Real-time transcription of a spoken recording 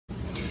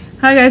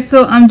Hi guys,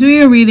 so I'm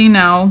doing a reading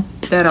now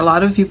that a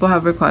lot of people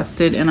have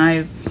requested, and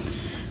I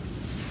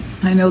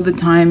know the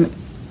time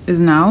is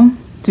now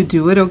to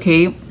do it.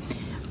 Okay,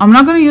 I'm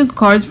not going to use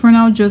cards for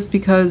now just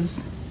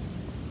because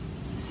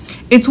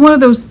it's one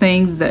of those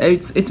things that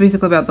it's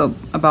basically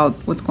about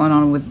what's going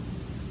on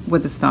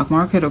with the stock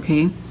market.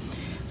 Okay,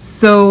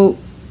 so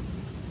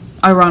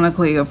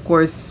ironically, of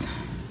course,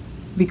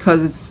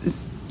 because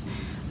it's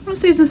I'm gonna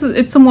say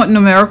it's somewhat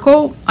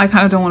numerical, I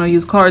kind of don't want to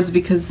use cards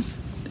because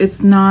it's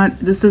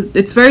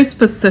very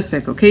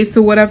specific. Okay,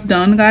 so what I've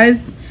done,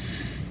 guys,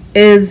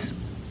 is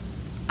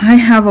I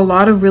have a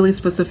lot of really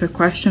specific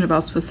questions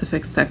about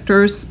specific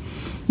sectors,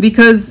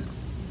 because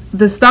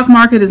the stock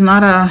market is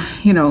not a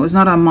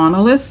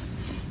monolith.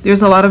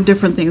 There's a lot of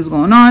different things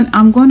going on.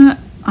 I'm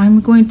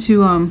going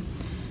to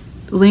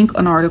link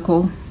an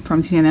article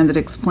from CNN that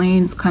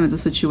explains kind of the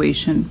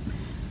situation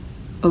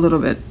a little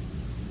bit,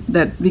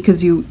 that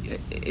because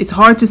it's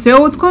hard to say,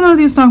 oh, what's going on with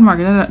the stock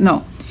market?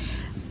 No.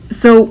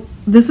 So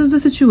this is the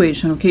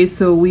situation. Okay,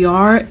 so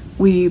I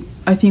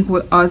think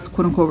us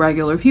quote unquote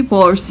regular people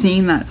are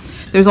seeing that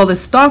there's all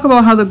this talk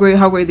about how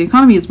great the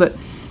economy is, but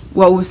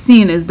what we've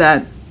seen is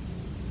that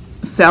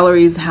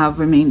salaries have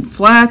remained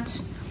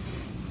flat.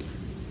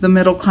 The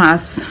middle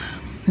class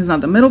is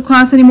not the middle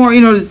class anymore.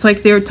 It's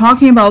like they're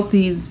talking about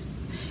these.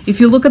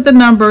 If you look at the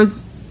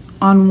numbers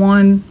on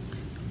one,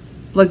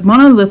 like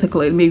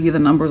monolithically, maybe the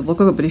numbers look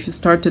good, but if you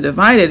start to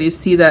divide it, you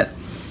see that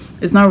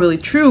it's not really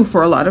true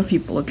for a lot of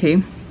people.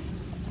 Okay.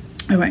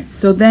 All right,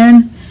 so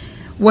then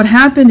what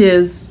happened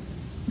is,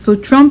 so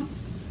Trump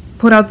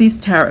put out these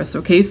tariffs.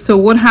 Okay, so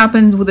what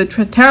happened with the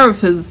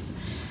tariff is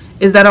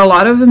that a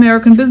lot of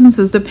American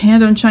businesses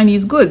depend on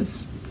Chinese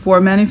goods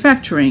for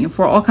manufacturing,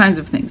 for all kinds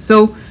of things.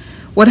 So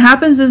what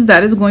happens is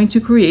that is going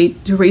to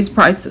raise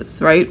prices,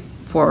 right,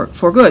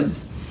 for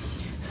goods.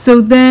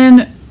 So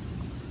then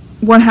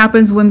what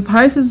happens when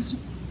prices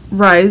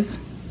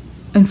rise?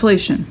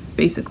 Inflation,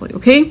 basically.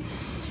 Okay,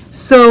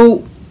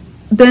 so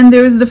then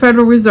there's the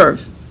Federal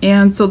Reserve.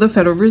 And so the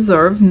Federal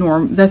Reserve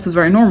that's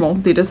very normal.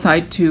 They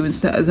decide to,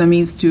 as a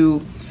means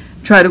to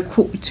try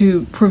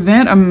to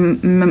prevent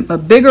a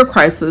bigger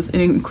crisis,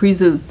 and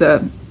increases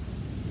the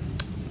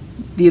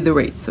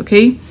rates.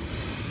 Okay,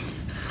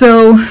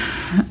 so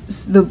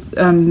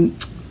the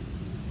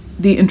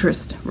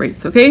interest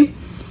rates. Okay,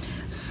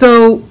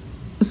 so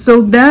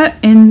that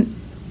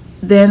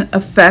then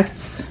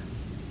affects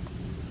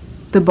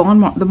the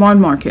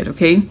bond market.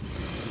 Okay,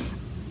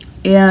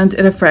 and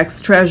it affects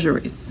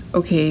treasuries.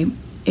 Okay.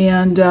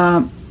 And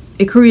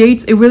it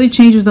really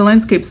changes the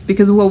landscapes,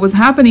 because what was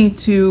happening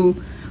to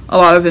a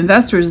lot of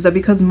investors is that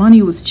because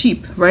money was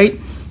cheap, right?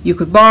 You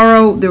could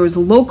borrow, there was a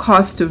low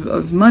cost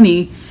of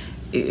money.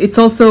 It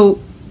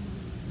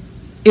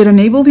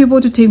enabled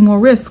people to take more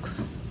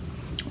risks.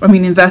 I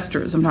mean,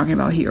 investors, I'm talking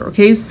about here.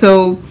 Okay,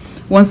 so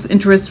once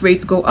interest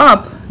rates go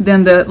up,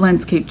 then the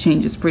landscape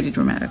changes pretty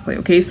dramatically.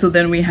 Okay, so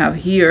then we have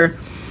here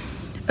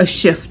a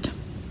shift.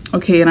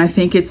 Okay, and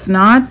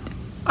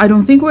I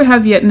don't think we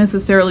have yet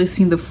necessarily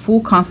seen the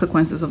full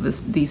consequences of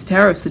these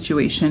tariff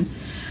situation,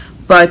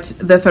 but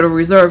the Federal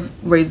Reserve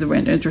raised the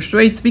interest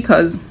rates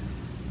because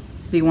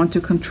they want to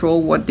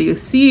control what they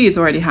see is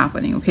already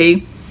happening.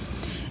 Okay,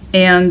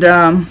 and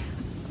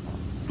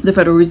the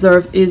Federal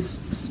Reserve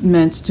is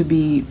meant to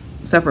be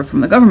separate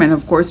from the government.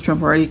 Of course,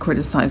 Trump already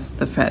criticized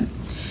the Fed,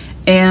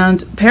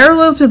 and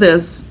parallel to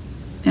this,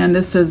 and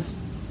this is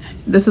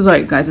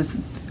right, guys.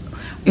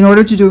 In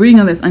order to do a reading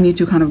on this, I need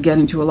to kind of get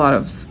into a lot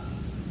of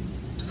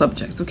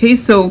subjects. Okay,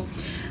 so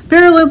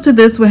parallel to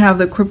this, we have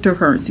the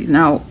cryptocurrencies.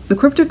 Now, the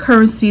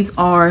cryptocurrencies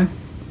are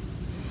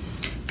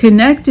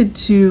connected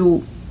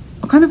to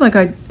kind of like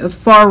a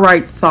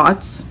far-right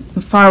thoughts,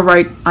 a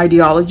far-right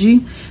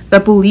ideology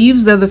that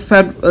believes that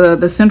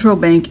the central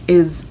bank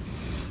is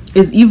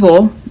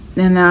evil,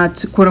 and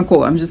that quote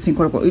unquote, I'm just saying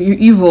quote unquote,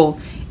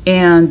 evil,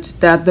 and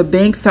that the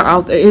banks are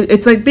out there.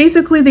 It's like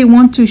basically they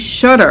want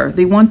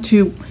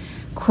to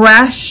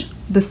crash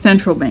the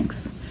central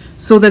banks,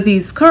 so that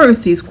these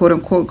currencies, quote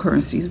unquote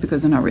currencies,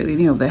 because they're not really,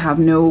 they have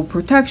no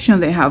protection,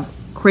 they have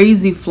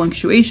crazy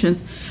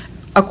fluctuations,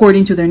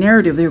 according to their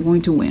narrative, they're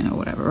going to win or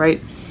whatever,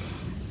 right?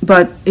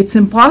 But it's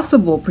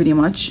impossible pretty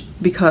much,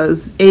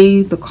 because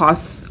the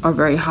costs are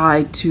very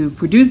high to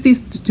produce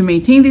to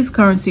maintain these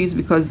currencies,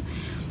 because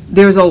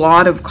there's a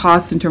lot of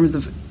costs in terms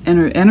of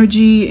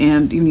energy,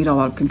 and you need a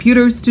lot of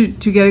computers to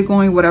get it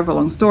going, whatever,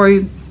 long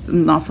story,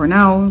 not for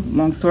now,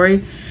 long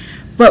story.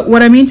 But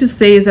what I mean to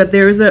say is that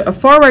there is a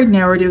far-right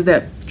narrative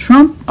that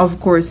Trump, of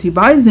course, he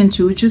buys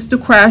into, which is to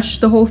crash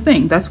the whole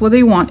thing. That's what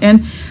they want.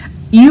 And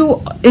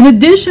in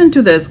addition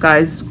to this,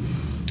 guys,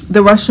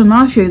 the Russian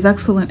mafia is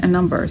excellent in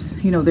numbers.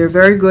 They're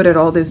very good at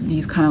all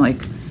these kind of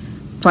like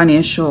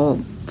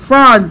financial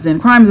frauds and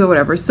crimes or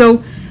whatever.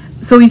 So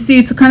you see,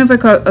 it's kind of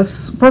like a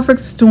perfect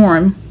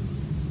storm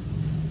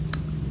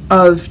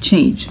of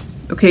change.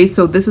 Okay,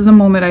 so this is a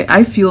moment,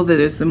 I feel that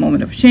it's a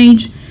moment of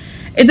change.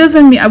 It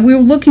doesn't mean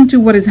we'll look into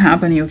what is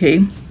happening.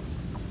 Okay,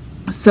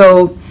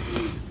 so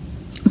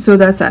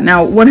that's that.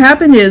 Now, what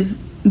happened is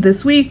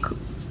this week,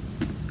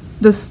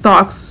 the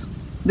stocks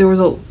there was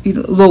a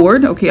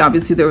lowered. Okay,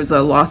 obviously there was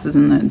losses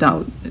in the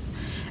Dow,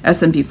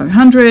 S&P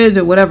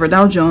 500, whatever,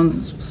 Dow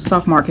Jones,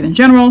 stock market in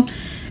general,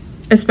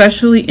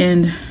 especially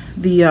in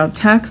the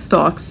tech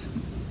stocks,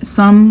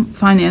 some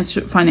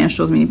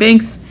financials, meaning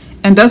banks,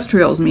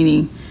 industrials,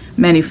 meaning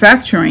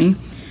manufacturing,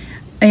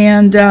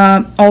 and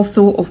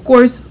also, of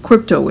course,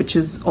 crypto, which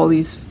is all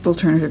these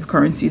alternative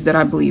currencies that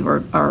I believe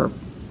are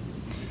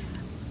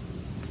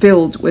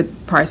filled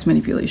with price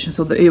manipulation.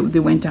 So they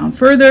went down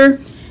further,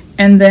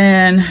 and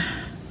then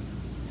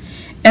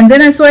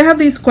so I have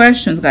these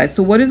questions, guys.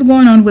 So what is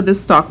going on with the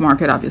stock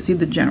market? Obviously,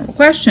 the general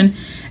question.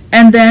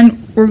 And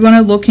then we're going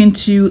to look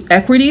into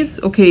equities.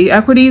 Okay,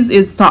 equities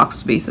is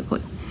stocks,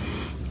 basically.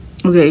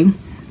 Okay.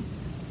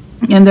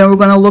 And then we're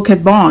going to look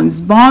at bonds.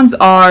 Bonds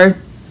are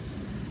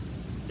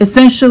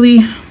essentially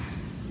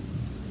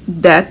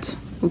debt.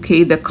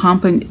 Okay, the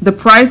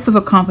price of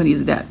a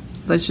company's debt.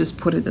 Let's just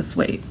put it this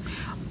way.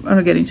 I'm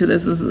not getting to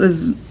this.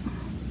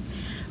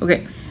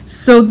 Okay.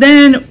 So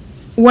then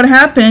what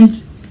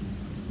happened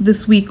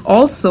this week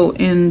also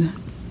in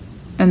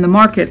the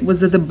market was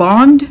that the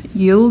bond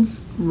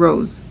yields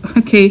rose.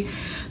 Okay,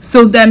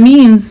 so that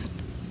means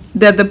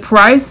that the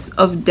price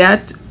of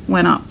debt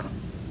went up.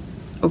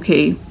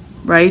 Okay,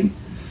 right?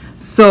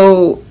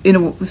 So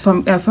if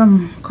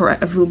I'm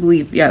correct, I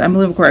believe, yeah, I'm a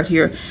little correct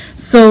here.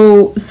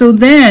 So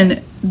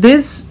then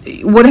this,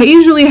 what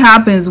usually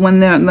happens when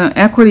the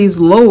equity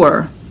is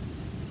lower,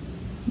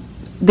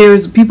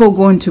 there's people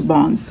going to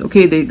bonds.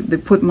 Okay, they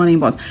put money in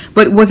bonds.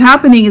 But what's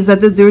happening is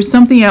that there's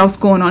something else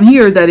going on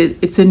here that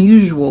it's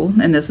unusual,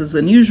 and this is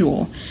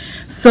unusual.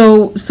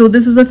 So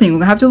this is the thing.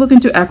 We have to look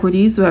into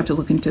equities. We have to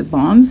look into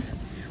bonds.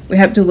 We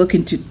have to look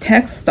into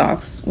tech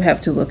stocks. We have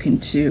to look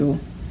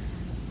into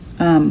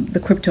the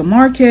crypto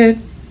market,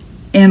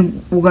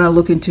 and we're going to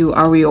look into,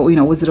 are we,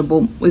 is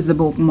the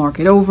bull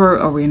market over?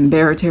 Are we in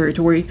bear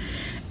territory?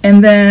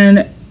 And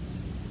then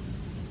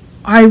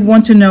I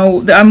want to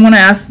know, I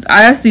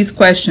ask these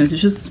questions.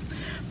 It's just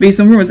based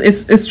on rumors.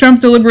 Is Trump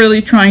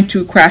deliberately trying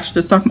to crash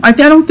the stock market?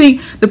 I don't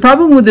think, the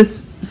problem with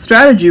this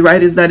strategy,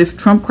 right, is that if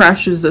Trump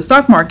crashes the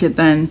stock market,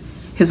 then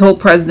his whole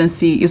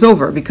presidency is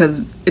over,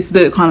 because it's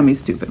the economy is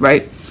stupid,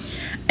 right?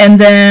 And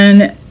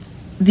then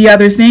the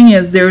other thing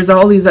is there was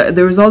all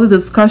the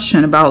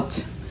discussion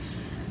about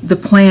the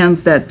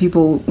plans that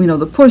people,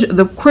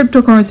 the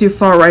cryptocurrency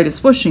far right is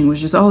pushing,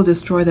 which is,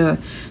 destroy the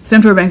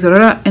central banks,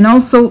 and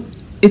also,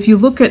 if you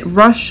look at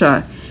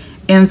Russia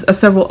and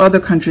several other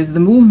countries, the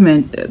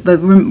movement,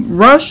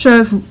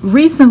 Russia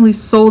recently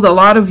sold a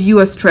lot of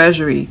U.S.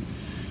 Treasury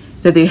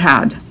that they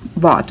had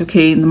bought,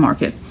 okay, in the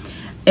market,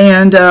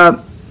 and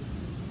that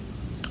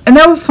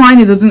was fine.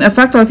 It didn't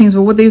affect a lot of things.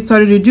 But what they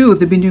started to do,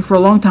 they've been doing for a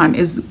long time,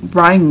 is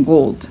buying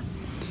gold,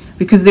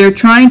 because they're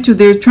trying to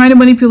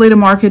manipulate a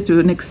market to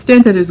an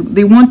extent that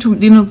they want to,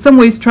 in some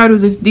ways, try to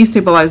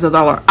destabilize the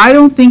dollar. I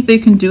don't think they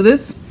can do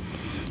this,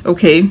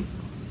 okay.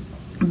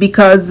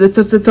 Because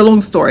it's a long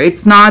story.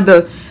 It's not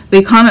the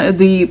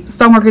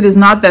stock market is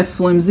not that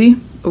flimsy.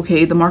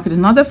 Okay, the market is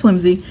not that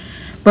flimsy,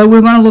 but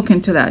we're going to look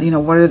into that.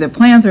 What are their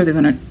plans? Are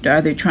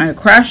they trying to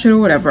crash it or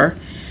whatever?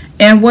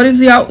 And what is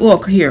the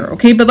outlook here?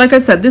 Okay, but like I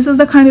said, this is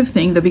the kind of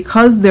thing that,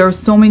 because there are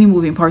so many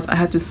moving parts, I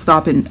had to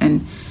stop and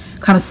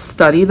kind of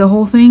study the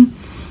whole thing,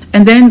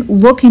 and then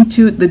look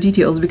into the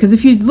details. Because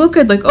if you look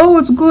at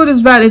it's good,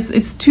 it's bad,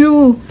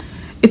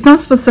 it's not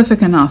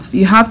specific enough.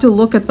 You have to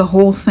look at the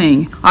whole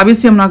thing.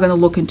 Obviously, I'm not going to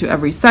look into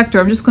every sector.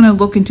 I'm just going to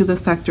look into the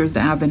sectors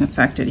that have been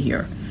affected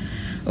here.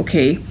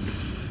 Okay,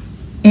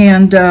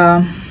 and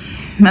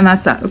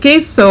that's that. Okay,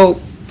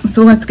 so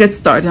let's get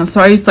started. I'm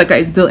sorry, it's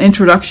the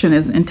introduction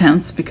is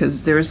intense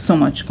because there is so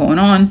much going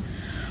on.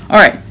 All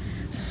right,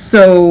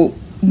 so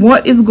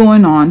what is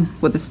going on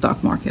with the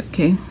stock market?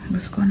 Okay,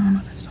 what's going on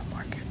with the stock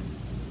market?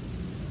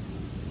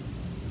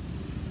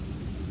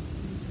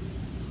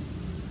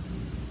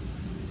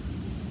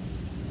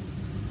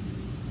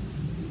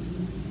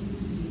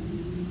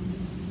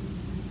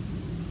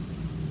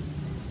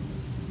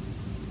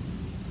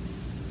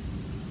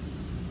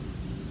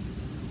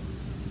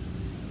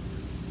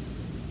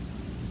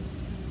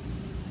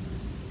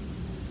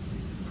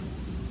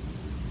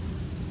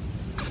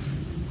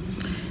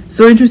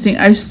 So interesting.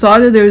 I saw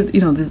that there,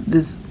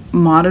 this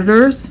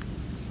monitors,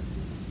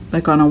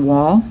 on a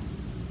wall.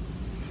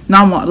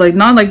 Not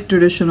like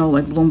traditional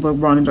Bloomberg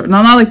monitor.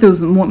 Not like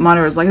those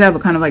monitors like that,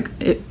 but kind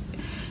of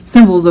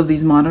symbols of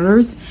these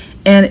monitors.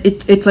 And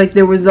it's like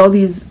there was all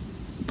these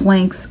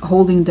planks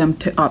holding them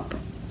up.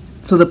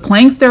 So the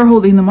planks that are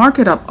holding the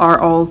market up are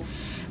all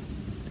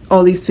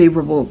these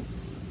favorable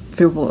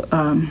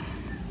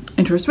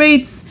interest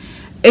rates.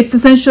 It's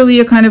essentially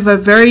a kind of a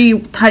very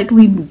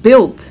tightly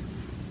built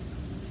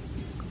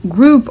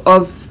group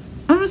of,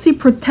 I don't want to say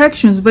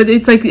protections, but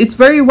it's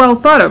very well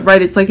thought of, right?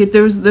 It's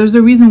there's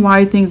a reason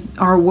why things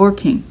are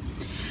working.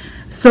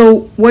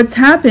 So what's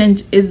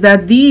happened is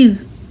that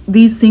these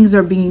things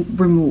are being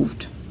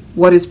removed.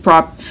 What is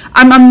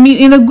I mean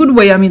in a good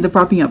way, I mean the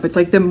propping up. It's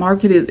like the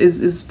market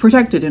is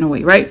protected in a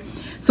way, right?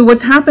 So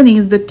what's happening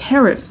is the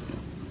tariffs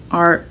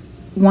are,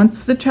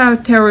 once the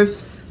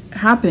tariffs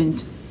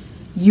happened,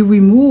 you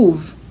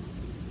remove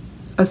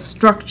a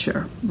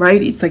structure,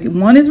 right? It's like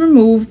one is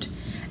removed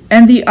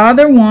and the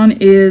other one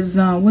is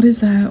what is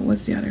that?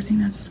 What's the other thing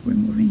that's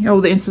removing? Oh,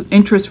 the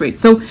interest rate.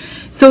 So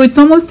it's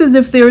almost as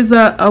if there's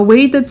a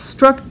way that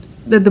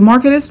the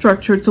market is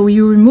structured. So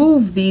you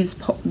remove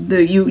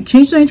you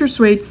change the interest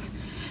rates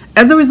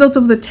as a result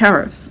of the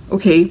tariffs,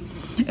 okay?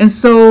 And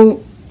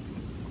so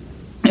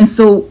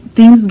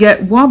things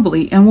get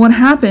wobbly, and what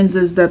happens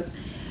is that,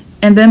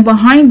 and then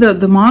behind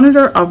the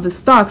monitor of the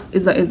stocks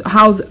is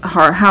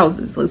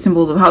houses, like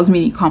symbols of house,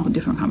 meaning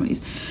different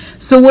companies.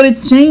 So what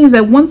it's saying is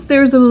that once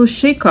there's a little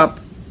shakeup,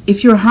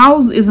 if your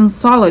house isn't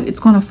solid, it's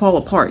going to fall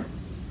apart,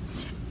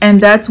 and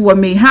that's what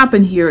may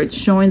happen here. It's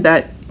showing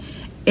that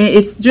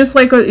it's just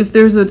like if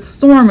there's a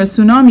storm, a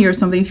tsunami or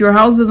something. If your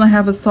house doesn't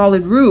have a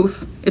solid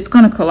roof, it's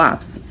going to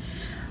collapse.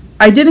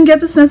 I didn't get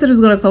the sense that it was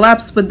going to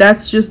collapse, but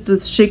that's just the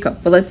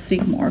shakeup. But let's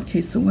see more.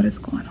 Okay, so what is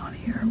going on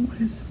here?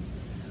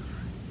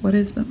 What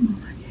is the, okay,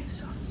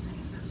 so seeing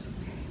this,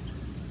 okay.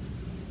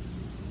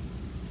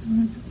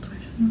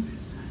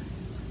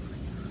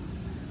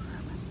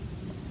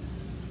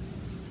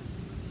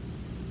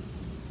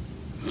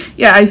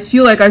 Yeah, I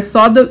feel like I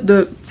saw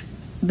the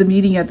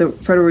meeting at the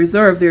Federal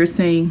Reserve. They're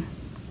saying,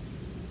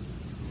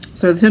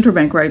 so the central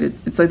bank, right?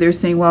 It's like they're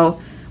saying,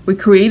 well, we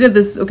created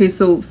this. Okay,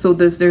 so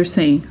this, they're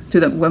saying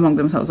to them among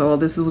themselves, oh, well,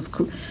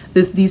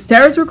 these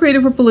tariffs were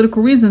created for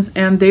political reasons,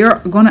 and they are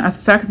going to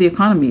affect the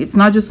economy. It's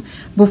not just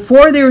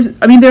before there's.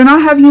 I mean, they're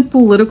not having a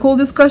political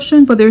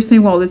discussion, but they're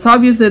saying, well, it's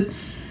obvious that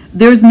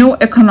there's no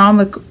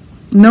economic,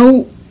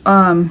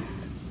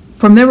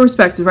 from their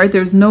perspective, right?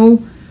 There's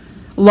no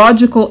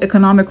logical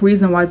economic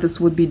reason why this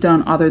would be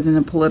done other than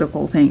a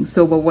political thing.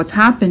 So, but what's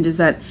happened is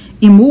that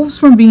it moves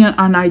from being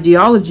an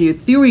ideology, a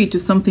theory, to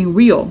something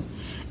real.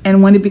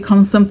 And when it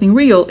becomes something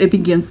real, it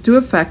begins to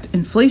affect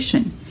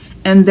inflation.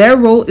 And their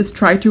role is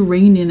try to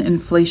rein in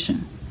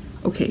inflation.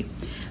 Okay,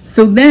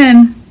 so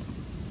then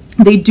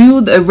they do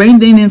rein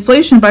in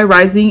inflation by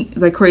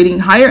creating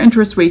higher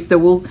interest rates that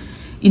will,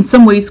 in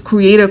some ways,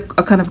 create a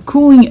kind of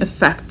cooling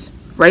effect,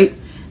 right?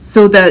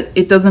 So that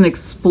it doesn't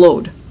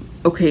explode.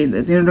 Okay, you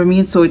know what I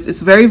mean? So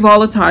it's very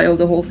volatile,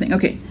 the whole thing.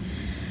 Okay.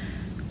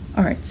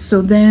 All right,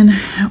 so then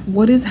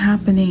what is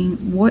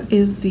happening? What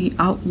is the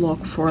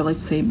outlook for, let's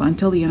say,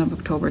 until the end of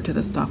October to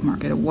the stock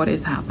market? What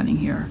is happening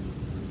here?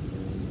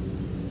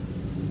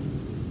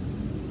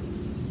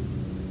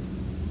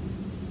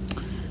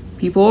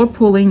 People are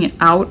pulling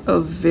out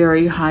of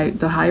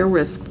the higher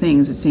risk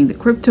things. It's saying the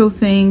crypto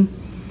thing.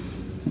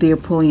 They are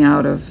pulling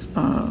out of,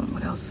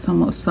 what else?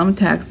 Some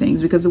tech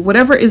things, because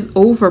whatever is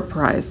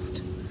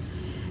overpriced,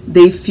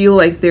 they feel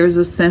like there's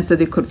a sense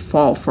that it could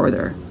fall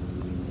further.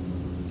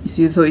 You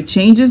see, so it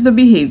changes the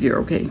behavior,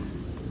 okay?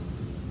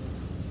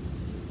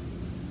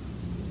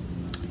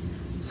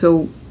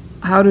 So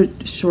how do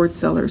short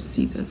sellers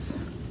see this?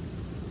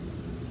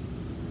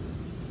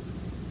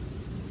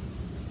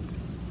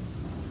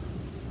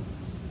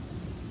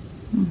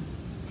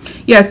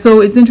 Yeah,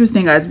 so it's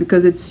interesting, guys,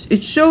 because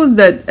it shows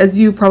that, as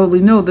you probably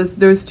know,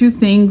 there's two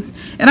things,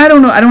 and I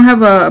don't know, I don't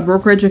have a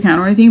brokerage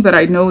account or anything, but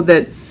I know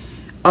that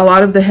a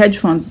lot of the hedge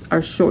funds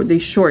are short. They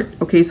short.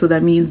 Okay, so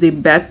that means they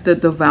bet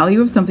that the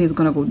value of something is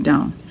going to go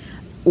down.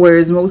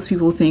 Whereas most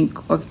people think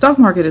of stock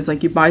market as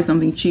like you buy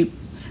something cheap,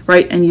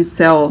 right, and you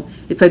sell.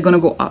 It's like going to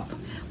go up.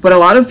 But a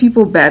lot of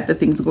people bet that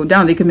things go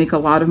down. They can make a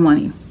lot of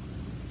money,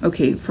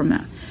 okay, from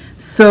that.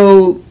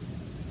 So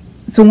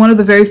one of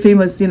the very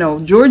famous,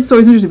 George Soros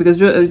is interesting because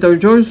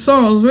George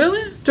Soros,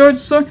 really? George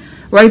Soros,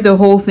 right? The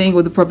whole thing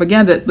with the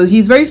propaganda. But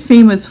he's very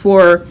famous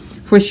for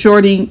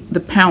shorting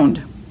the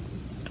pound.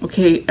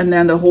 Okay, and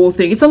then the whole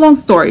thing, it's a long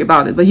story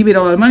about it, but he made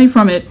a lot of money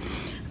from it.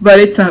 But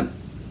it's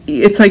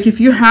like if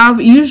you have,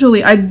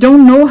 usually, I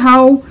don't know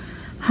how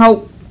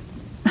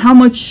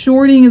much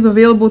shorting is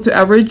available to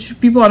average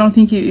people. I don't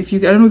think I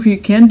don't know if you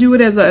can do it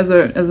as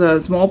a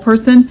small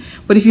person,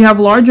 but if you have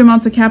large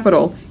amounts of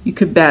capital, you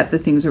could bet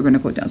that things are going to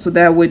go down. So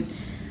that would,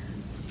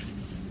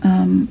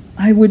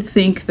 I would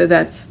think that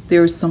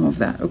there's some of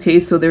that. Okay,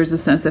 so there's a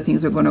sense that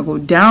things are going to go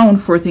down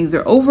for things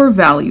that are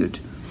overvalued.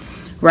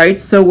 Right,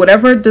 so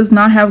whatever does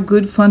not have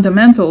good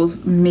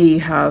fundamentals may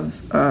have,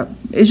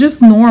 it's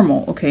just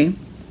normal, okay?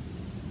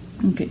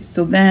 Okay,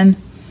 so then,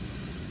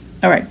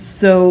 all right,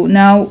 so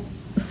now,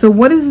 so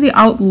what is the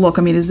outlook?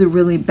 I mean, is it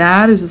really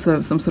bad? Is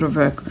this some sort of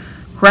a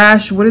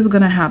crash? What is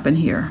going to happen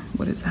here?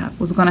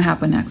 What's going to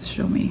happen next?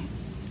 Show me.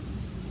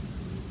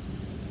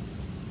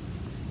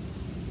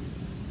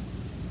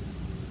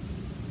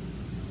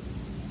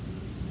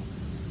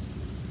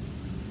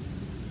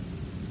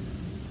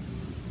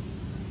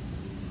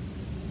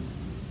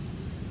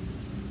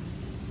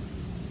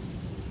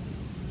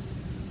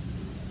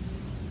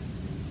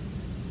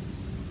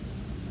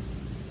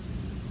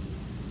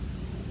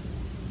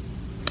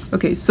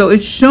 Okay, so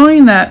it's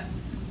showing that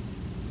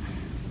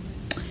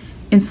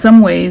in some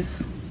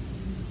ways,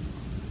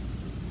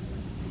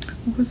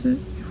 what was it?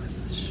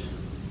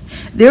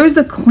 There is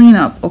a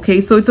cleanup, okay?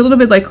 So it's a little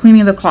bit like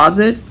cleaning the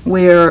closet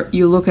where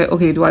you look at,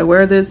 okay, do I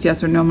wear this?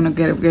 Yes or no, I'm gonna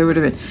get rid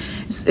of it.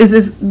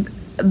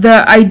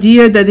 the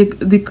idea that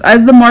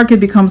as the market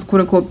becomes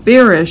quote unquote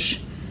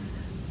bearish,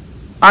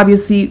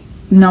 obviously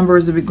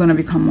numbers are going to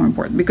become more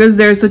important, because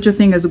there's such a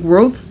thing as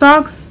growth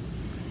stocks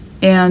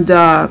and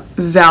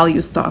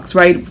value stocks,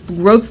 right?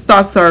 Growth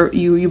stocks are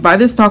you buy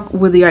this stock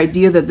with the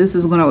idea that this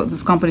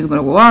company is going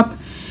to go up,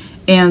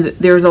 and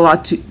there's a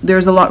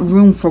lot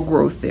room for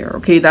growth there.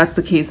 Okay, that's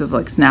the case of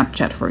like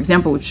Snapchat, for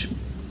example, which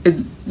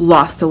is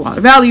lost a lot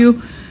of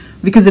value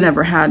because it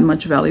never had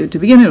much value to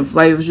begin with.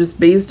 Like, it was just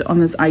based on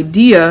this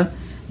idea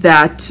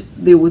that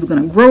it was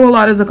going to grow a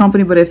lot as a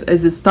company, but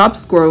as it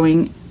stops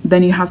growing,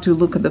 then you have to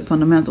look at the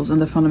fundamentals,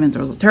 and the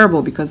fundamentals are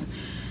terrible because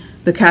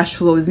the cash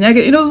flow is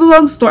negative. You know, it's a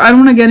long story. I don't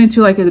want to get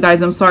into like it,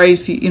 guys. I'm sorry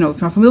if if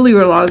you're familiar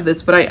with a lot of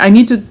this, but I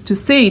need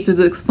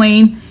to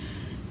explain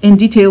in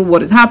detail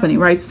what is happening,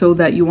 right? So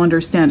that you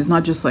understand. It's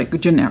not just like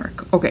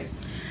generic. Okay.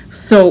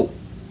 So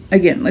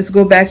again, let's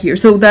go back here.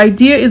 So the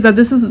idea is that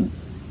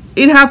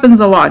it happens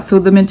a lot. So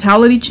the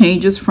mentality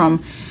changes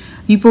from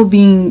people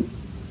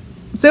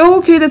say, oh,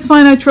 okay, that's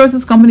fine, I trust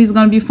this company is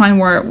going to be fine,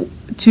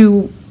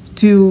 to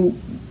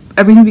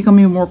everything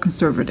becoming more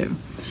conservative,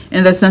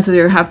 in the sense that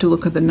they have to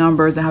look at the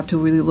numbers. They have to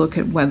really look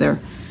at whether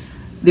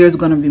there's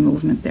going to be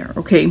movement there.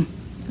 Okay,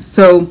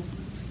 so,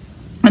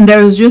 and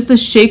there's just a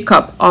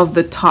shakeup of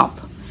the top.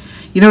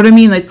 You know what I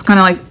mean? It's kind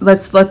of like,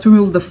 let's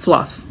remove the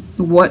fluff.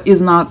 What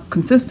is not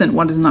consistent,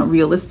 what is not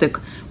realistic,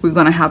 we're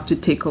going to have to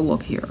take a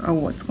look here at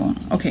what's going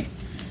on. Okay,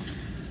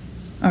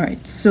 all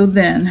right, so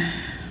then,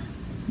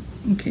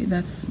 okay,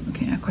 that's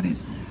okay.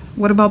 Equities.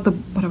 What about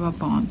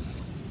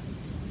bonds?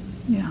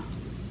 Yeah,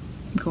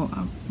 go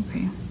up.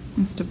 Okay,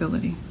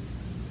 instability.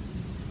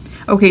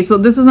 Okay, so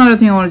this is another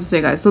thing I wanted to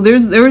say, guys. So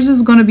there's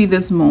just going to be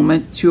this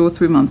moment, 2 or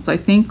 3 months, I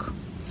think,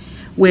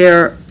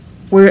 where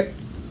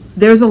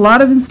there's a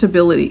lot of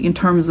instability in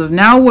terms of,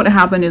 now what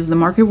happened is the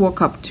market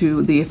woke up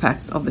to the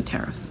effects of the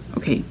tariffs,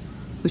 okay,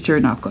 which are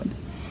not good.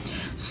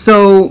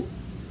 So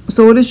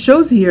what it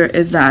shows here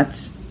is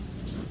that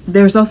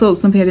there's also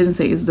something I didn't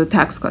say, is the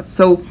tax cuts.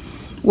 So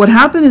what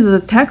happened is that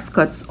the tax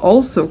cuts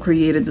also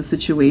created the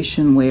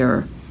situation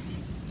where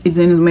it's,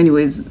 in many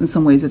ways, in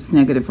some ways it's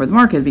negative for the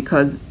market,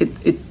 because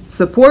it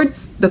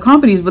supports the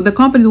companies, but the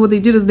companies, what they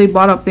did is they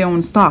bought up their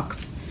own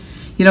stocks.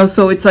 You know,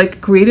 so it's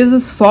like created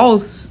this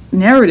false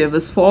narrative,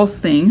 this false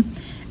thing,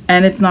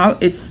 and it's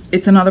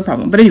another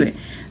problem. But anyway,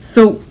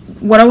 so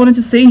what I wanted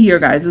to say here,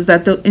 guys, is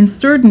that the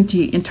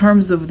uncertainty in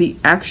terms of the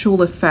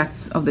actual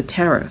effects of the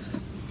tariffs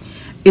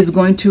is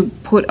going to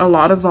put a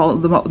lot of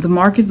the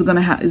market's going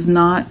to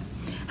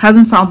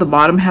hasn't found the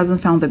bottom,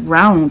 hasn't found the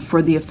ground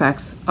for the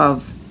effects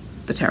of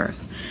the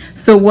tariffs.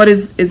 So what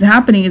is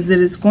happening is that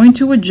it's going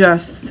to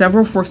adjust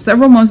for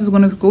several months. It's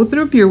going to go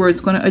through a period where it's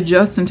going to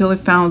adjust until it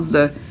finds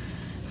the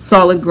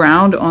solid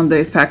ground on the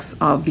effects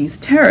of these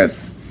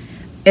tariffs,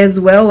 as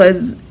well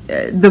as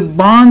the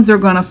bonds are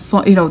going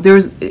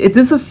to,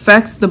 this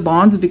affects the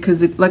bonds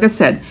because, like I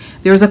said,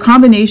 there's a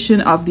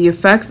combination of the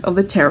effects of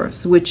the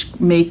tariffs, which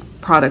make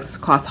products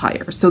cost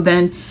higher. So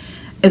then,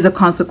 as a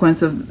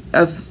consequence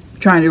of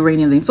trying to rein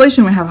in the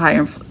inflation, we have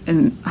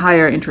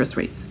higher interest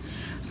rates.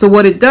 So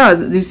what it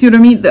does, do you see what I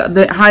mean?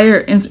 The higher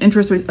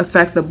interest rates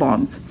affect the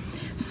bonds.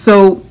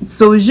 So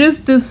it's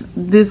just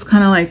this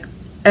kind of like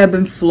ebb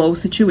and flow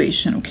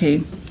situation.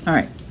 Okay, all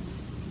right.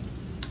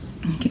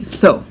 Okay,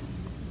 so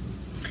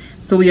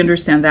we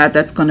understand that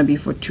that's going to be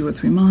for 2 or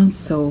 3 months.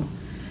 So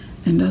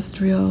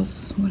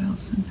industrials, what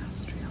else?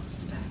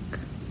 Industrials, tech,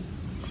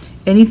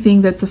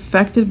 anything that's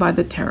affected by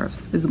the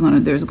tariffs there's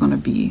going to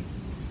be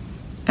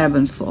ebb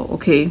and flow.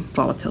 Okay,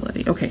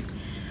 volatility. Okay,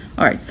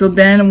 all right. So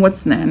then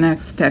what's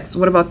next? Tech.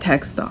 What about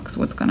tech stocks?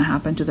 What's going to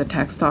happen to the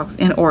tech stocks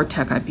or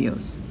tech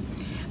IPOs?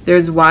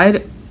 There's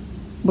wide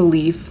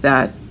belief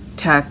that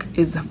tech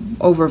is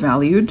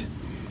overvalued,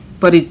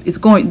 but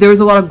there's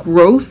a lot of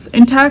growth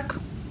in tech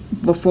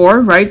before,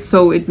 right?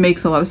 So it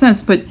makes a lot of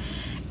sense. But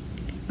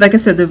like I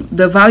said,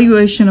 the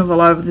valuation of a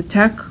lot of the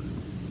tech,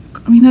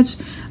 I mean,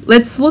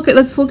 let's look at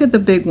the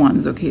big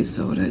ones. Okay,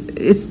 so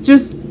it's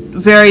just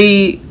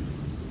very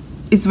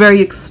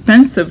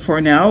expensive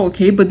for now.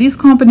 Okay, but these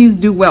companies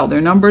do well,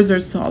 their numbers are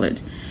solid.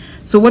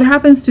 So what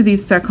happens to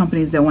these tech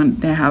companies that when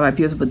they have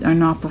IPOs but are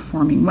not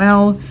performing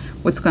well?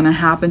 What's going to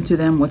happen to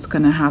them? What's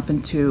going to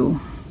happen to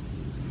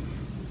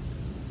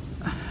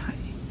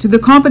the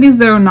companies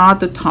that are not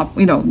the top,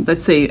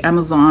 let's say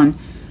Amazon,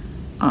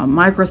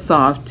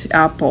 Microsoft,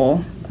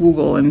 Apple,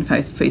 Google, and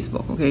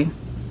Facebook, okay?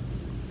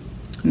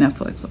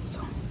 Netflix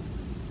also.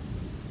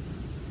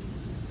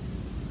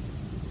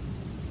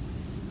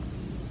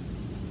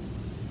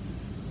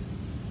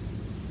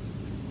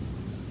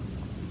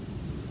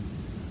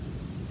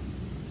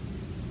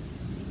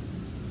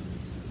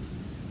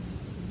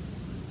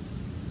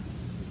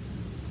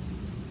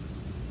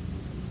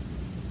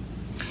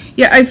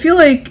 Yeah, I feel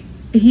like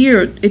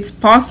here it's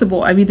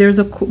possible. I mean, there's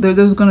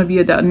going to be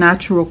a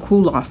natural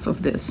cool off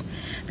of this,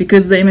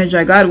 because the image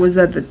I got was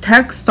that the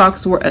tech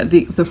stocks were at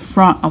the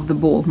front of the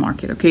bull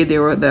market. Okay, they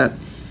were the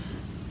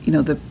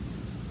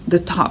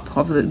top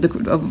of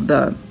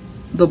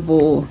the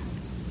bull.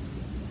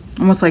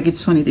 Almost like,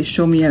 it's funny, they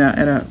show me at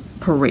a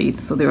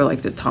parade. So they were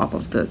like the top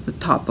of the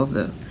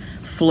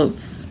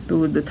floats,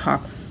 the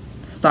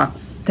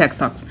tech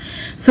stocks.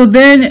 So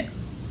then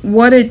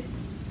what it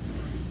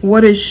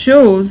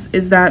shows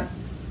is that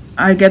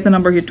I get the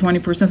number here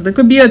 20%. So there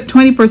could be a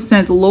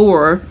 20%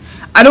 lower.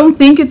 I don't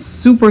think it's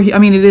super, I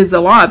mean, it is a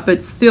lot,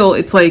 but still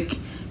it's like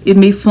it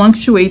may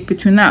fluctuate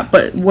between that.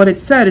 But what it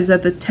said is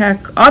that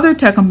the other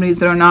tech companies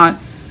that are not,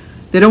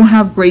 they don't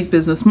have great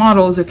business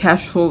models or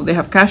cash flow, they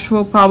have cash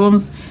flow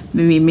problems,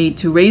 they may need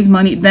to raise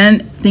money,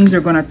 then things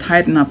are going to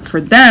tighten up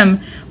for them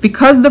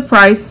because the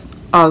price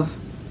of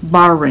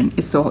borrowing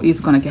is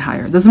going to get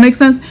higher. Does it make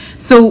sense?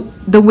 So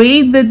the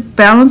way that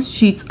balance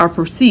sheets are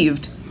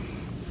perceived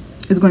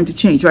is going to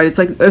change, right? It's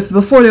like if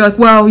before they're like,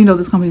 well, you know,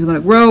 this company is going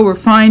to grow, we're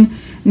fine.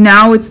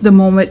 Now it's the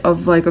moment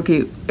of like,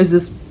 okay, is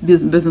this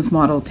business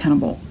model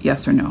tenable?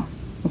 Yes or no?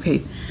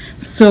 Okay.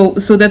 So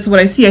that's what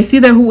I see. I see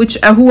that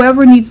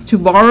whoever needs to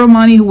borrow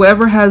money,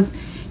 whoever has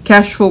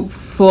cash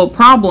flow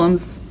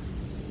problems,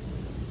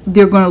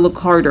 they're going to look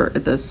harder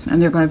at this,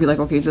 and they're going to be like,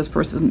 okay, is this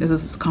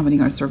company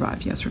going to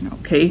survive? Yes or no?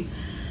 Okay.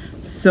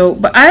 So,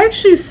 but I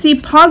actually see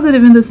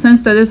positive in the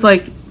sense that it's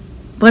like,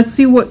 let's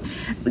see what,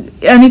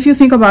 and if you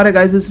think about it,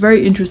 guys, it's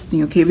very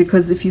interesting, okay?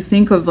 Because if you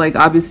think of like,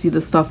 obviously the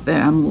stuff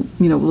that I'm,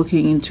 you know,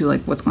 looking into,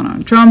 like what's going on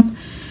in Trump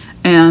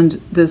and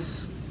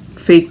this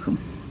fake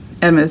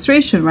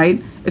administration,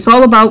 right? It's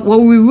all about what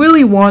we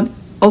really want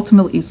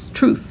ultimately is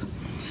truth.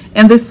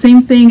 And the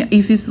same thing,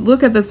 if you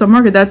look at the stock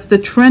market, that's the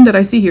trend that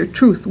I see here,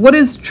 truth. What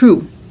is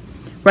true,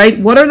 right?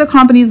 What are the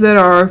companies that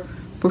are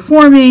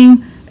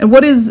performing, and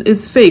what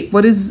is fake?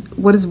 What is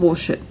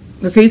bullshit?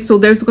 Okay,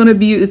 so it's going to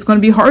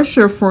be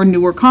harsher for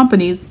newer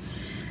companies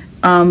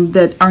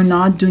that are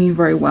not doing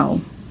very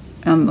well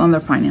on their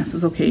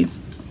finances. Okay.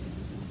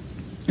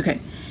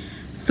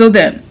 So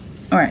then,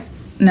 all right,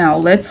 now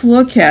let's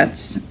look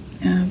at.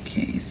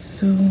 Okay,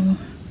 so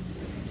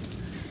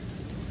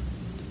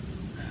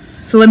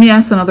let me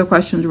ask another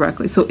question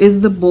directly. So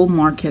is the bull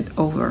market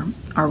over?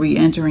 Are we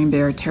entering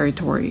bear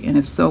territory? And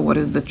if so, what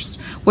is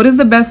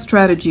the best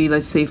strategy,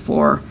 let's say,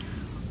 for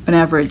an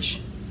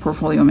average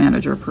portfolio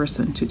manager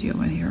person to deal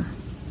with here?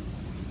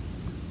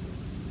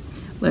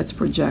 Let's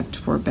project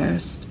for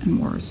best and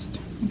worst.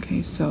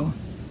 Okay, so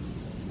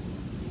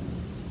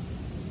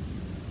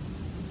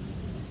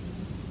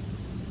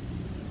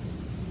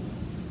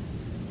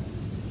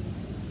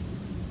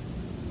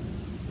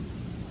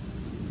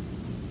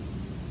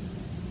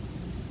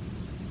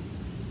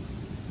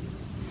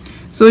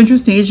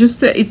interesting.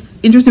 It's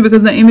interesting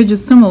because the image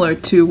is similar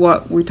to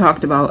what we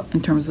talked about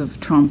in terms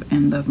of Trump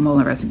and the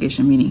Mueller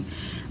investigation, meaning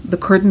the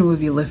curtain will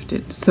be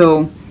lifted.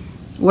 So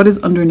what is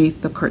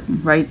underneath the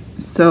curtain, right?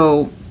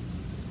 So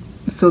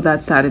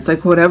that's that. It's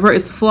like whatever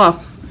is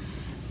fluff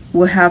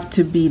will have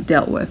to be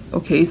dealt with.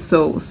 Okay,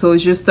 so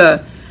it's just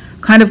a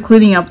kind of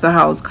cleaning up the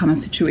house kind of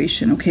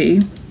situation. Okay.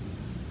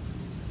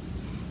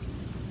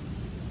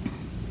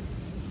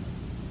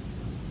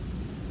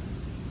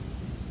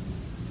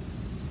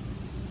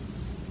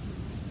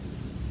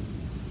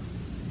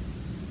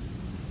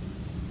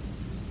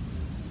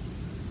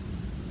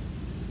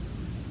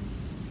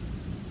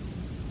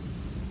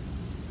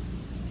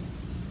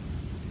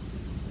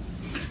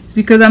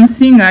 Because I'm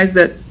seeing, guys,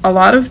 that a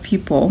lot of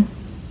people,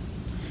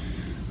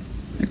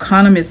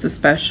 economists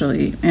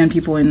especially, and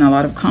people in a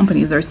lot of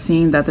companies are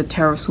seeing that the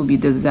tariffs will be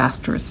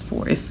disastrous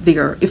for if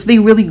they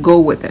really go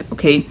with it.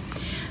 Okay,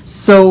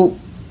 so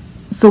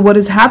what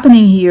is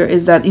happening here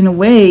is that in a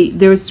way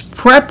there's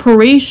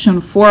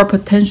preparation for a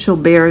potential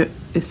bear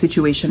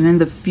situation in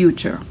the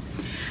future.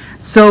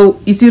 So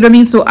you see what I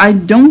mean? So I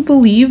don't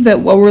believe that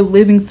what we're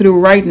living through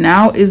right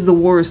now is the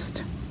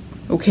worst,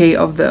 okay,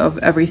 of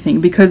everything,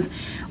 because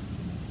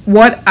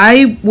what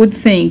I would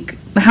think,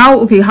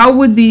 how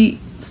would the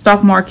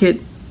stock market,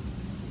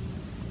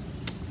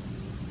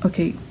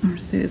 okay, I'm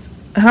gonna say this,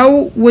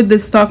 how would the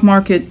stock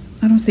market,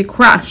 I don't say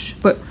crash,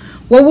 but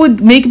what would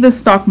make the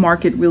stock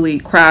market really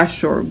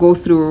crash or go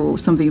through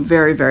something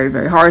very, very,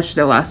 very harsh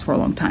that lasts for a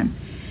long time?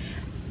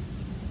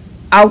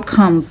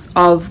 Outcomes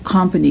of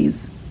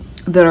companies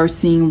that are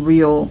seeing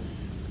real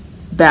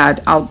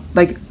bad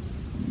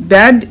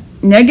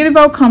negative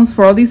outcomes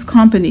for all these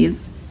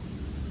companies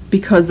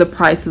because the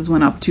prices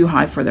went up too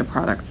high for their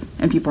products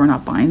and people are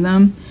not buying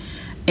them,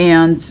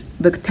 and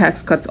the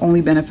tax cuts only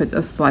benefit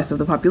a slice of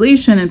the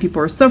population and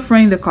people are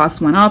suffering, the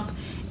cost went up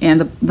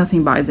and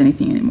nothing buys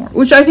anything anymore,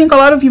 which I think a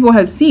lot of people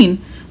have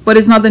seen, but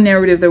it's not the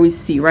narrative that we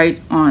see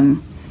right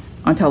on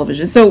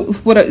television. So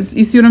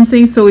you see what I'm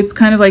saying? So it's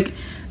kind of like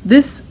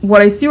this,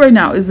 what I see right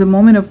now is a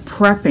moment of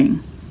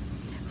prepping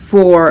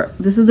for,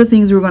 this is the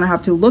things we're going to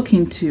have to look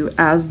into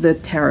as the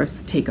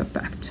tariffs take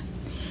effect.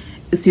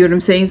 See what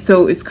I'm saying?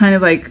 So it's kind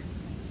of like,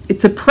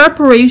 it's a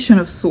preparation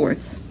of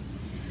sorts.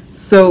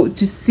 So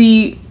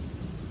to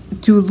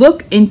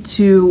look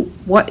into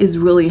what is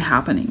really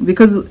happening,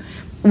 because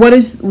what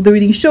the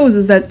reading shows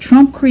is that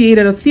Trump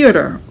created a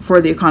theater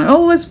for the economy.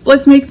 Oh,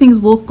 let's make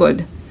things look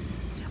good,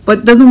 but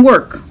it doesn't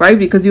work, right?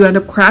 Because you end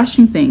up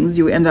crashing things.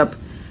 You end up,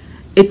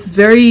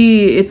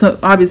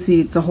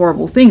 obviously it's a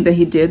horrible thing that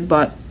he did,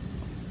 but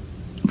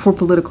for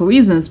political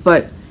reasons,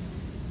 but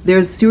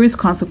there's serious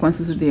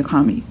consequences to the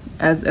economy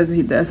as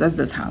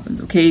this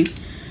happens. Okay,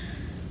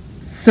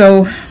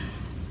 so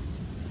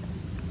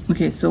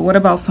what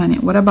about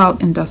finance? What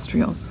about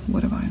industrials?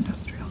 What about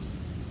industrials?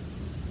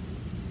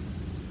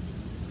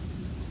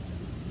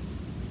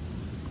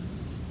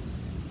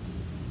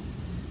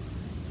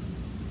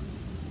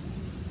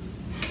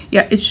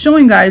 Yeah, it's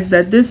showing, guys,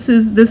 that this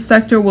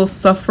sector will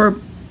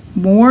suffer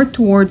more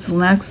towards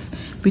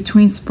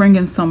between spring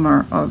and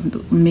summer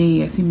of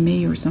May. I see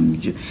May or some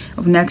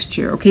of next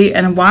year. Okay,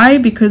 and why?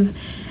 Because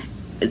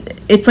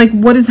it's like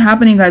what is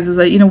happening, guys, is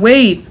that in a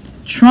way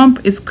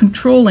Trump is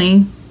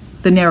controlling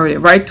the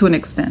narrative, right, to an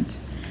extent.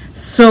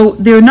 So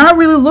they're not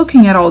really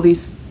looking at all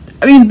these.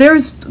 I mean,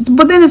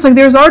 but then it's like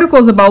there's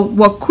articles about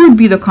what could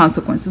be the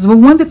consequences. But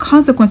when the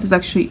consequences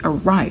actually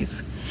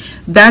arrive,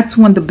 that's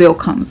when the bill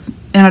comes.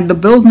 And the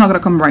bill's not going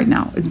to come right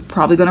now. It's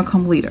probably going to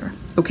come later.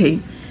 Okay.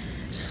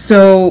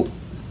 So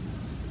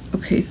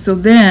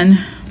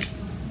then,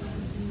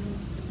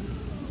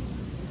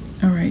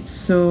 all right,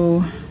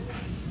 so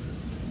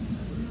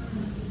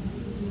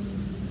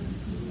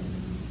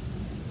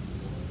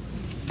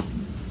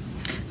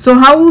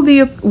how will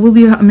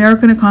the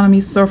American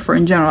economy suffer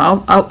in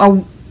general?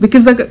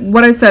 Because like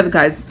what I said,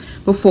 guys,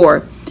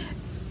 before,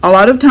 a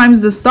lot of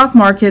times the stock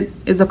market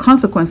is a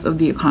consequence of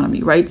the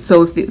economy, right?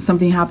 So if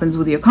something happens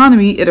with the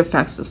economy, it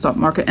affects the stock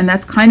market, and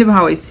that's kind of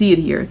how I see it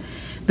here.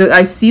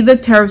 I see the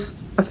tariffs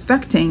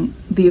affecting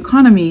the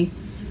economy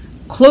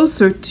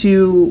closer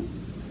to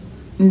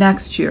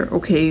next year,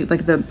 okay,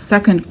 like the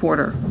second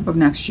quarter of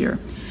next year.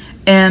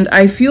 And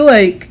I feel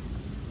like,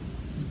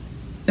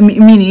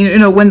 meaning, you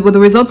know, when the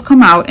results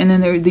come out and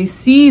then they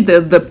see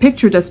the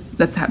picture that's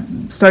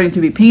starting to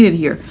be painted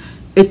here,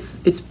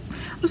 it's I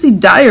don't say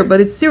dire,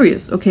 but it's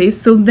serious. Okay,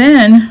 so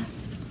then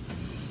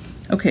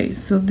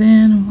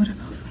what about?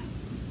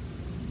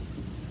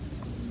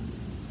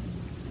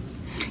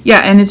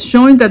 Yeah, and it's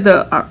showing that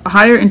the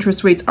higher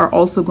interest rates are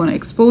also going to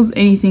expose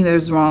anything that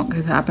is wrong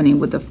is happening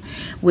with the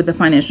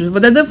financials.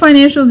 But that the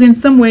financials in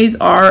some ways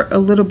are a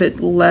little bit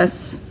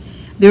less.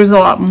 There's a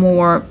lot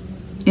more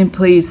in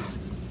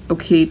place,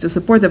 okay, to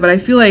support that. But I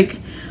feel like,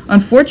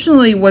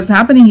 unfortunately, what's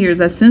happening here is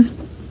that since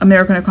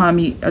American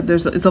economy,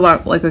 it's a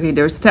lot like, okay,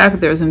 there's tech,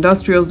 there's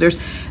industrials, it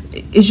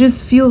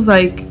just feels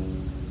like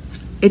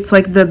it's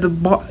like the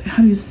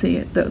how do you say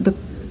it, the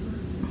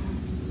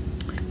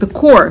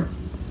core,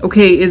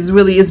 okay, is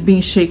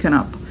being shaken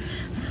up.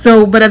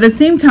 So, but at the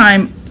same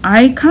time,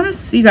 I kind of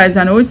see, guys,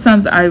 I know it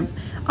sounds, I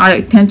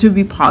tend to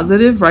be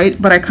positive,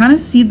 right? But I kind of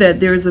see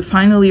that there's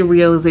finally a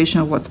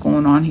realization of what's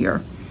going on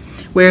here.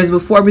 Whereas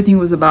before everything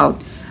was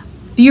about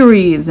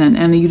theories and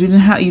you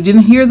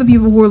didn't hear the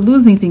people who were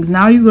losing things.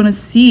 Now you're going to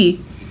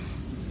see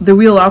the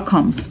real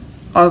outcomes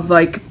of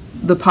like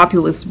the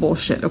populist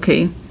bullshit,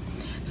 okay?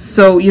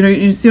 So, you know,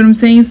 you see what I'm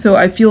saying? So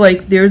I feel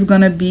like there's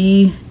going to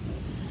be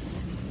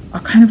a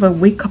kind of a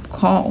wake-up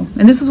call.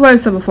 And this is what I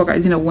said before,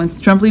 guys. You know, once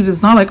Trump leaves,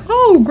 it's not like,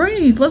 oh,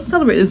 great, let's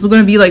celebrate. It's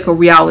going to be like a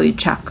reality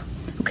check,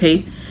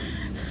 okay?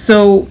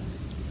 So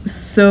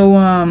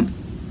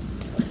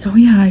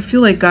yeah, I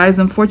feel like, guys,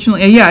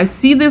 unfortunately, yeah, I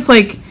see this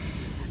like,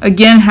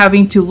 again,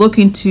 having to look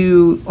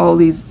into all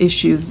these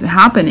issues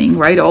happening,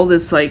 right? All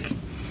this like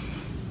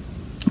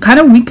kind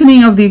of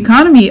weakening of the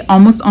economy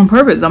almost on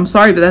purpose. I'm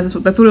sorry, but that's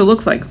what it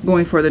looks like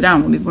going further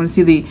down. When you want to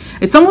see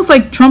it's almost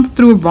like Trump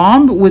threw a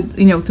bomb with,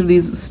 you know, through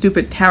these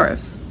stupid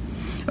tariffs.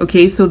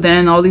 Okay, so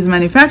then all these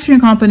manufacturing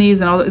companies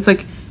and all, it's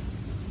like,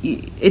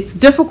 it's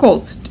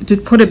difficult to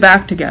put it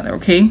back together,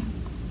 okay?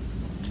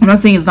 I'm not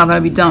saying it's not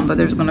going to be done, but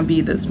there's going to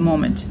be this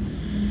moment.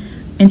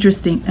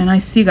 Interesting. And I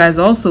see, guys,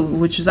 also,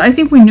 which is, I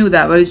think we knew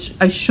that, but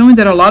it's showing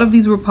that a lot of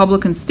these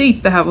Republican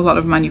states that have a lot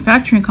of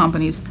manufacturing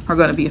companies are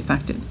going to be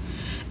affected.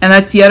 And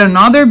that's yet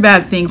another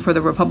bad thing for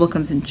the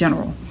Republicans in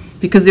general,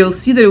 because they'll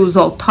see that it was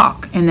all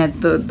talk, and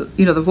that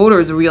the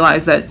voters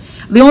realize that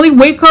they only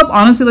wake up,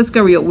 honestly, let's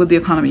get real, with the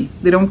economy.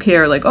 They don't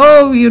care, like,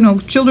 oh, you know,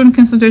 children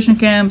concentration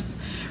camps,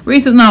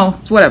 racist, no,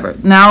 it's whatever.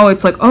 Now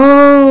it's like,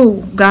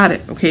 oh, got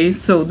it, okay?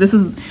 So this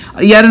is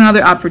yet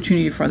another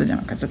opportunity for the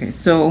Democrats, okay?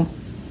 So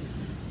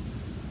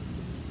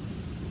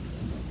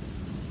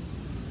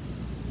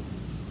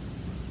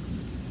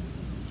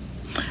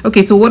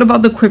okay, so what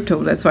about the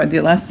crypto? That's why the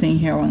last thing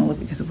here I want to look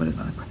at, because what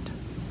about the crypto?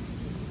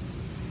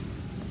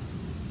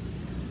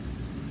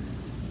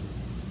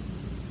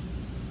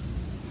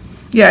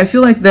 Yeah, I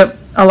feel like that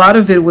a lot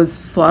of it was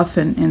fluff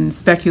and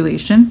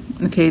speculation.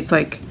 Okay, it's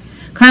like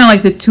kind of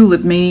like the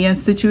tulip mania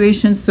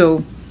situation.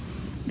 So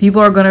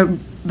people are gonna,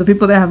 the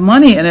people that have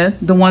money in it,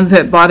 the ones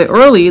that bought it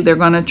early, they're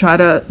gonna try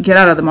to get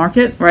out of the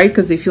market, right?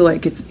 Because they feel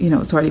like it's, you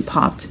know, it's already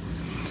popped.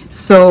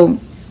 So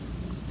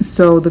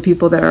the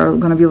people that are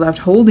going to be left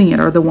holding it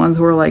are the ones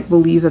who are like,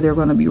 believe that they're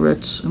going to be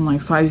rich in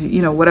like 5,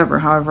 you know, whatever,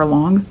 however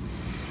long.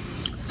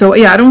 So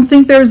yeah, I don't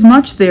think there's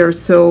much there.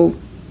 So,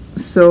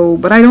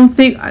 but I don't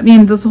think, I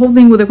mean, this whole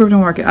thing with the crypto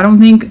market, I don't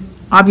think,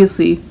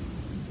 obviously,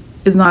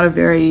 is not a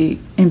very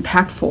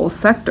impactful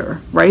sector,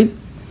 right,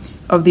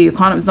 of the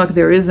economy. It's not like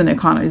there is an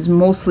economy. It's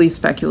mostly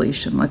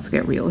speculation. Let's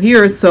get real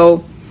here.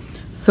 So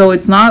So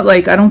it's not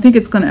like, I don't think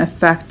it's going to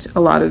affect a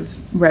lot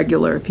of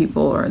regular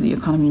people or the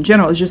economy in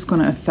general. It's just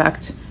going to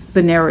affect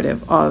the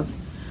narrative of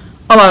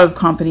a lot of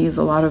companies,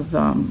 a lot of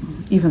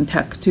even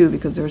tech too,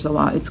 because there's a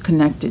lot, it's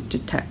connected to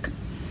tech.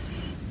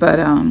 But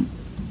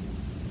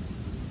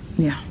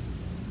yeah.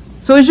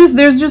 So it's just,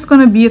 there's just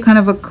going to be a kind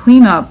of a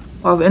cleanup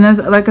of, and as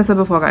like I said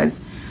before, guys,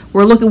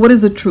 we're looking, what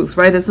is the truth,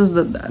 right? This is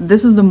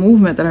the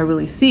movement that I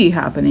really see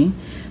happening.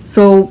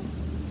 So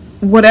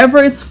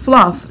whatever is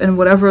fluff and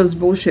whatever is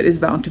bullshit is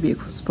bound to be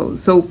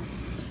exposed. So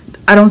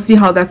I don't see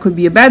how that could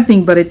be a bad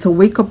thing, but it's a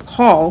wake-up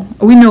call.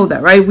 We know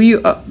that, right? We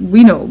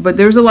know, but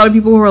there's a lot of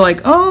people who are like,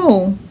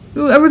 oh,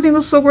 everything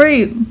was so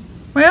great.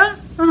 Yeah?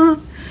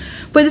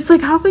 But it's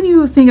like, how can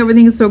you think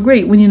everything is so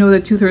great when you know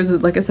that 2/3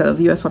 of, like I said, of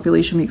the U.S.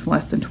 population makes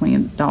less than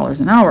 $20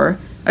 an hour?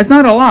 It's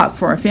not a lot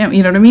for a family,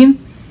 you know what I mean?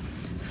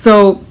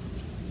 So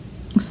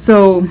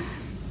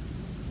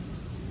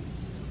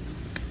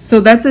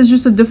that's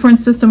just a different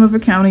system of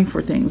accounting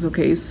for things,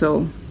 okay?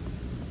 So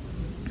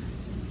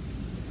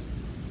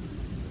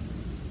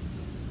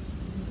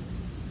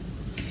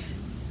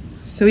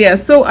yeah,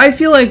 so I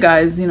feel like,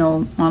 guys, you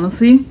know,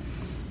 honestly,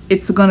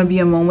 it's gonna be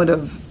a moment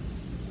of,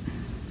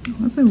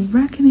 what's it,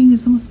 reckoning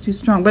is almost too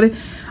strong, but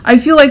I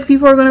feel like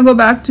people are gonna go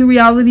back to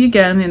reality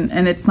again,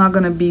 and it's not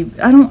gonna be,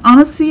 I don't,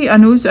 honestly, I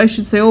know I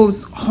should say, oh,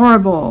 it's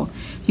horrible,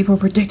 people are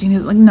predicting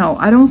this, like, no,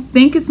 I don't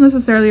think it's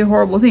necessarily a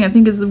horrible thing. I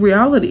think it's the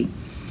reality.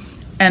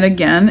 And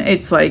again,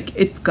 it's like,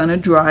 it's gonna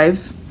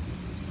drive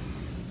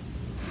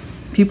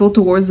people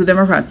towards the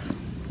Democrats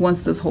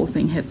once this whole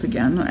thing hits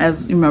again.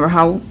 As you remember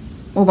how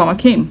Obama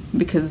came,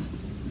 because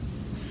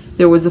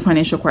there was a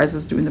financial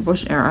crisis during the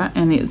Bush era,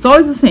 and it's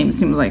always the same, it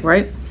seems like,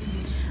 right?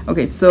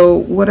 Okay, so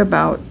what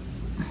about,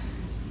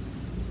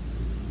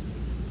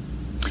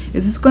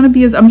 is this going to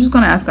be as, I'm just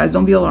going to ask, guys,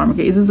 don't be alarmed,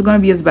 okay? Is this going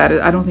to be as bad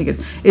as, I don't think it's,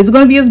 is it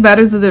going to be as bad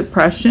as the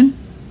Depression?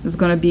 Is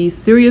going to be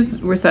serious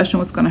recession?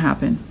 What's going to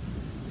happen?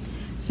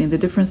 See, the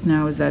difference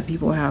now is that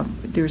people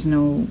have, there's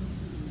no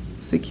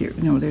secure,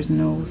 no, there's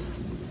no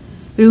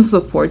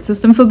support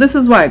system. So this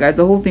is why, guys,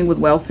 the whole thing with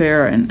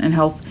welfare and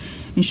health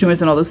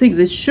insurance and all those things,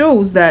 it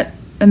shows that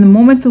in the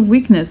moments of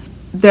weakness,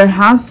 there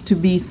has to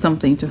be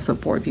something to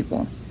support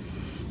people.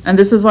 And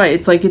this is why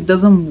it's like, it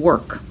doesn't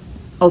work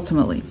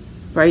ultimately,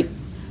 right?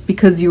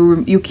 Because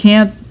you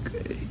can't,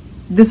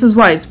 this is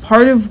why it's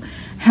part of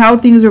how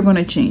things are going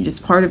to change. It's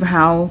part of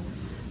how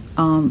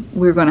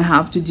we're going to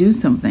have to do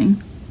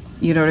something.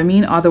 You know what I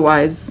mean?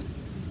 Otherwise,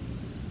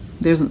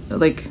 there's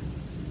like,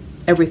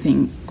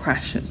 everything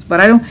crashes.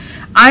 But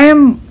I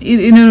am,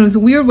 in a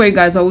weird way,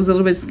 guys, I was a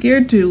little bit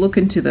scared to look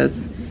into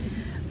this.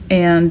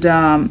 And,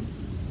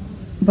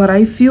 but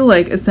I feel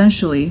like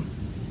essentially,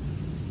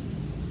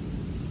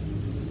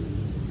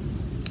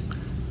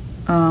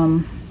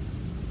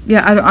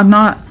 yeah,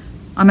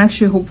 I'm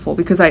actually hopeful,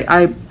 because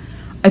I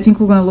think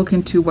we're going to look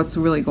into what's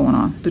really going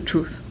on, the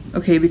truth,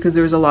 okay? Because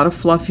there's a lot of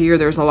fluff here,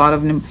 there's a lot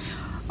of,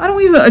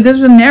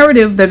 there's a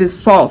narrative that is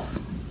false,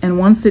 and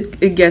once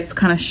it gets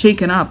kind of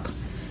shaken up,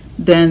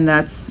 then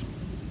that's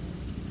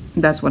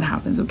what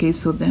happens, okay?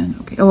 So then,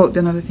 okay, oh,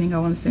 another thing I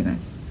want to say,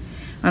 guys.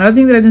 Another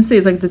thing that I didn't say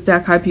is like the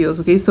tech IPOs,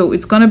 okay? So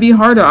it's going to be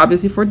harder,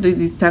 obviously, for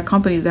these tech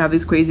companies to have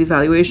these crazy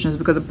valuations,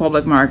 because the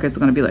public market's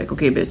going to be like,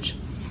 okay, bitch,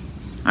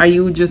 are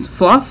you just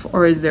fluff,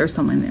 or is there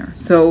something there?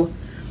 So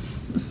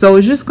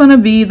it's just going to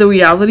be, the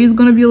reality is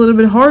going to be a little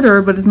bit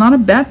harder, but it's not a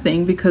bad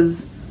thing,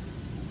 because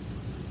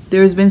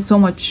there's been so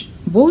much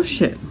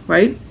bullshit,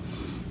 right?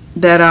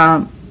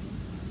 That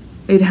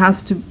it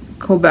has to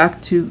go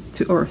back to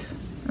earth,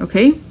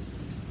 okay?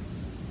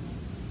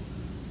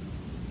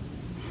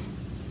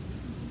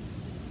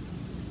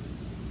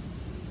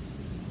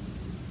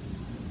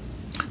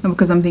 And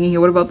because I'm thinking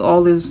here, what about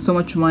all this, so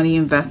much money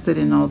invested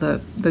in all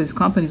these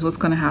companies? What's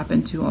going to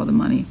happen to all the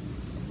money?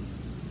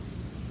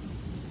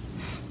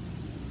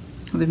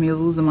 They may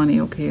lose the money,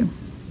 okay?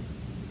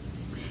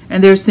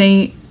 And they're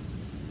saying,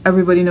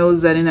 everybody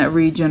knows that in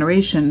every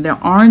generation, there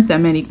aren't that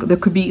many, there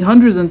could be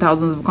hundreds and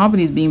thousands of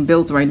companies being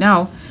built right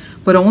now,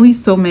 but only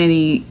so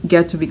many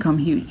get to become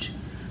huge.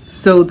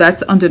 So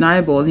that's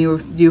undeniable. And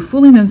you're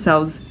fooling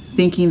themselves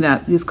thinking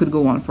that this could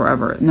go on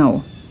forever.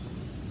 No.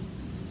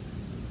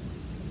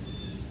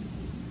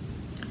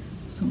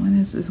 So when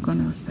is this going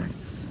to affect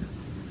us?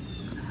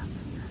 What's going to happen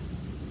here?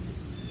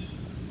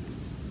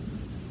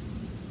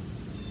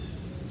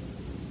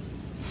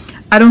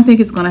 I don't think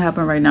it's going to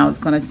happen right now. It's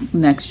going to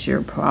next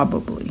year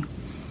probably,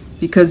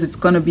 because it's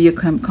going to be a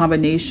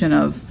combination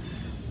of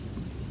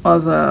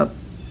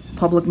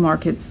public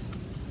markets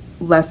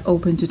less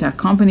open to tech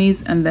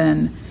companies, and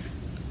then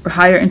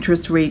higher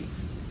interest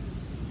rates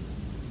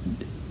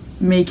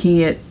making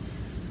it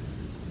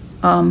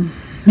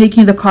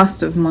making the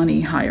cost of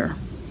money higher.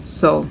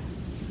 So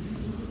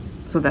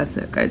that's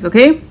it, guys.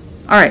 Okay,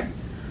 all right,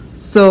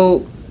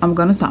 so I'm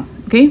gonna stop.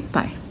 Okay,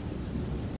 bye.